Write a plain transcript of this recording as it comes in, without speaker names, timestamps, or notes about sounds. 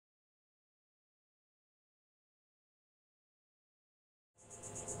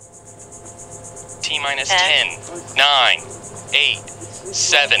T-minus 10, 9, 8,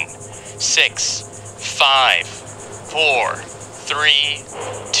 7, 6, 5, 4, 3,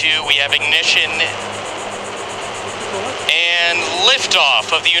 2. We have ignition. And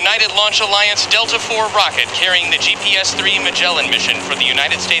liftoff of the United Launch Alliance Delta IV rocket carrying the GPS-3 Magellan mission for the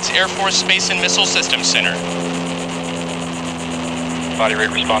United States Air Force Space and Missile Systems Center. Body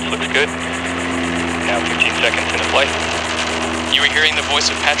rate response looks good. Now 15 seconds into flight. You are hearing the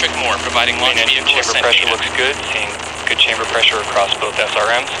voice of Patrick Moore providing launch vehicle chamber ascent pressure data. looks good. Seeing good chamber pressure across both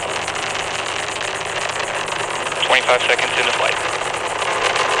SRMs. 25 seconds into flight.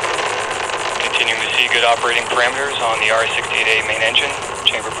 Continuing to see good operating parameters on the RS-68A main engine.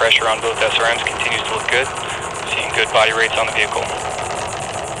 Chamber pressure on both SRMs continues to look good. Seeing good body rates on the vehicle.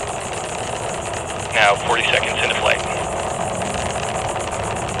 Now 40 seconds into flight.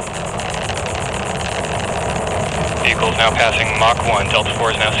 Vehicle is now passing Mach 1. Delta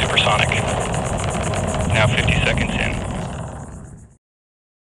IV is now supersonic. Now 50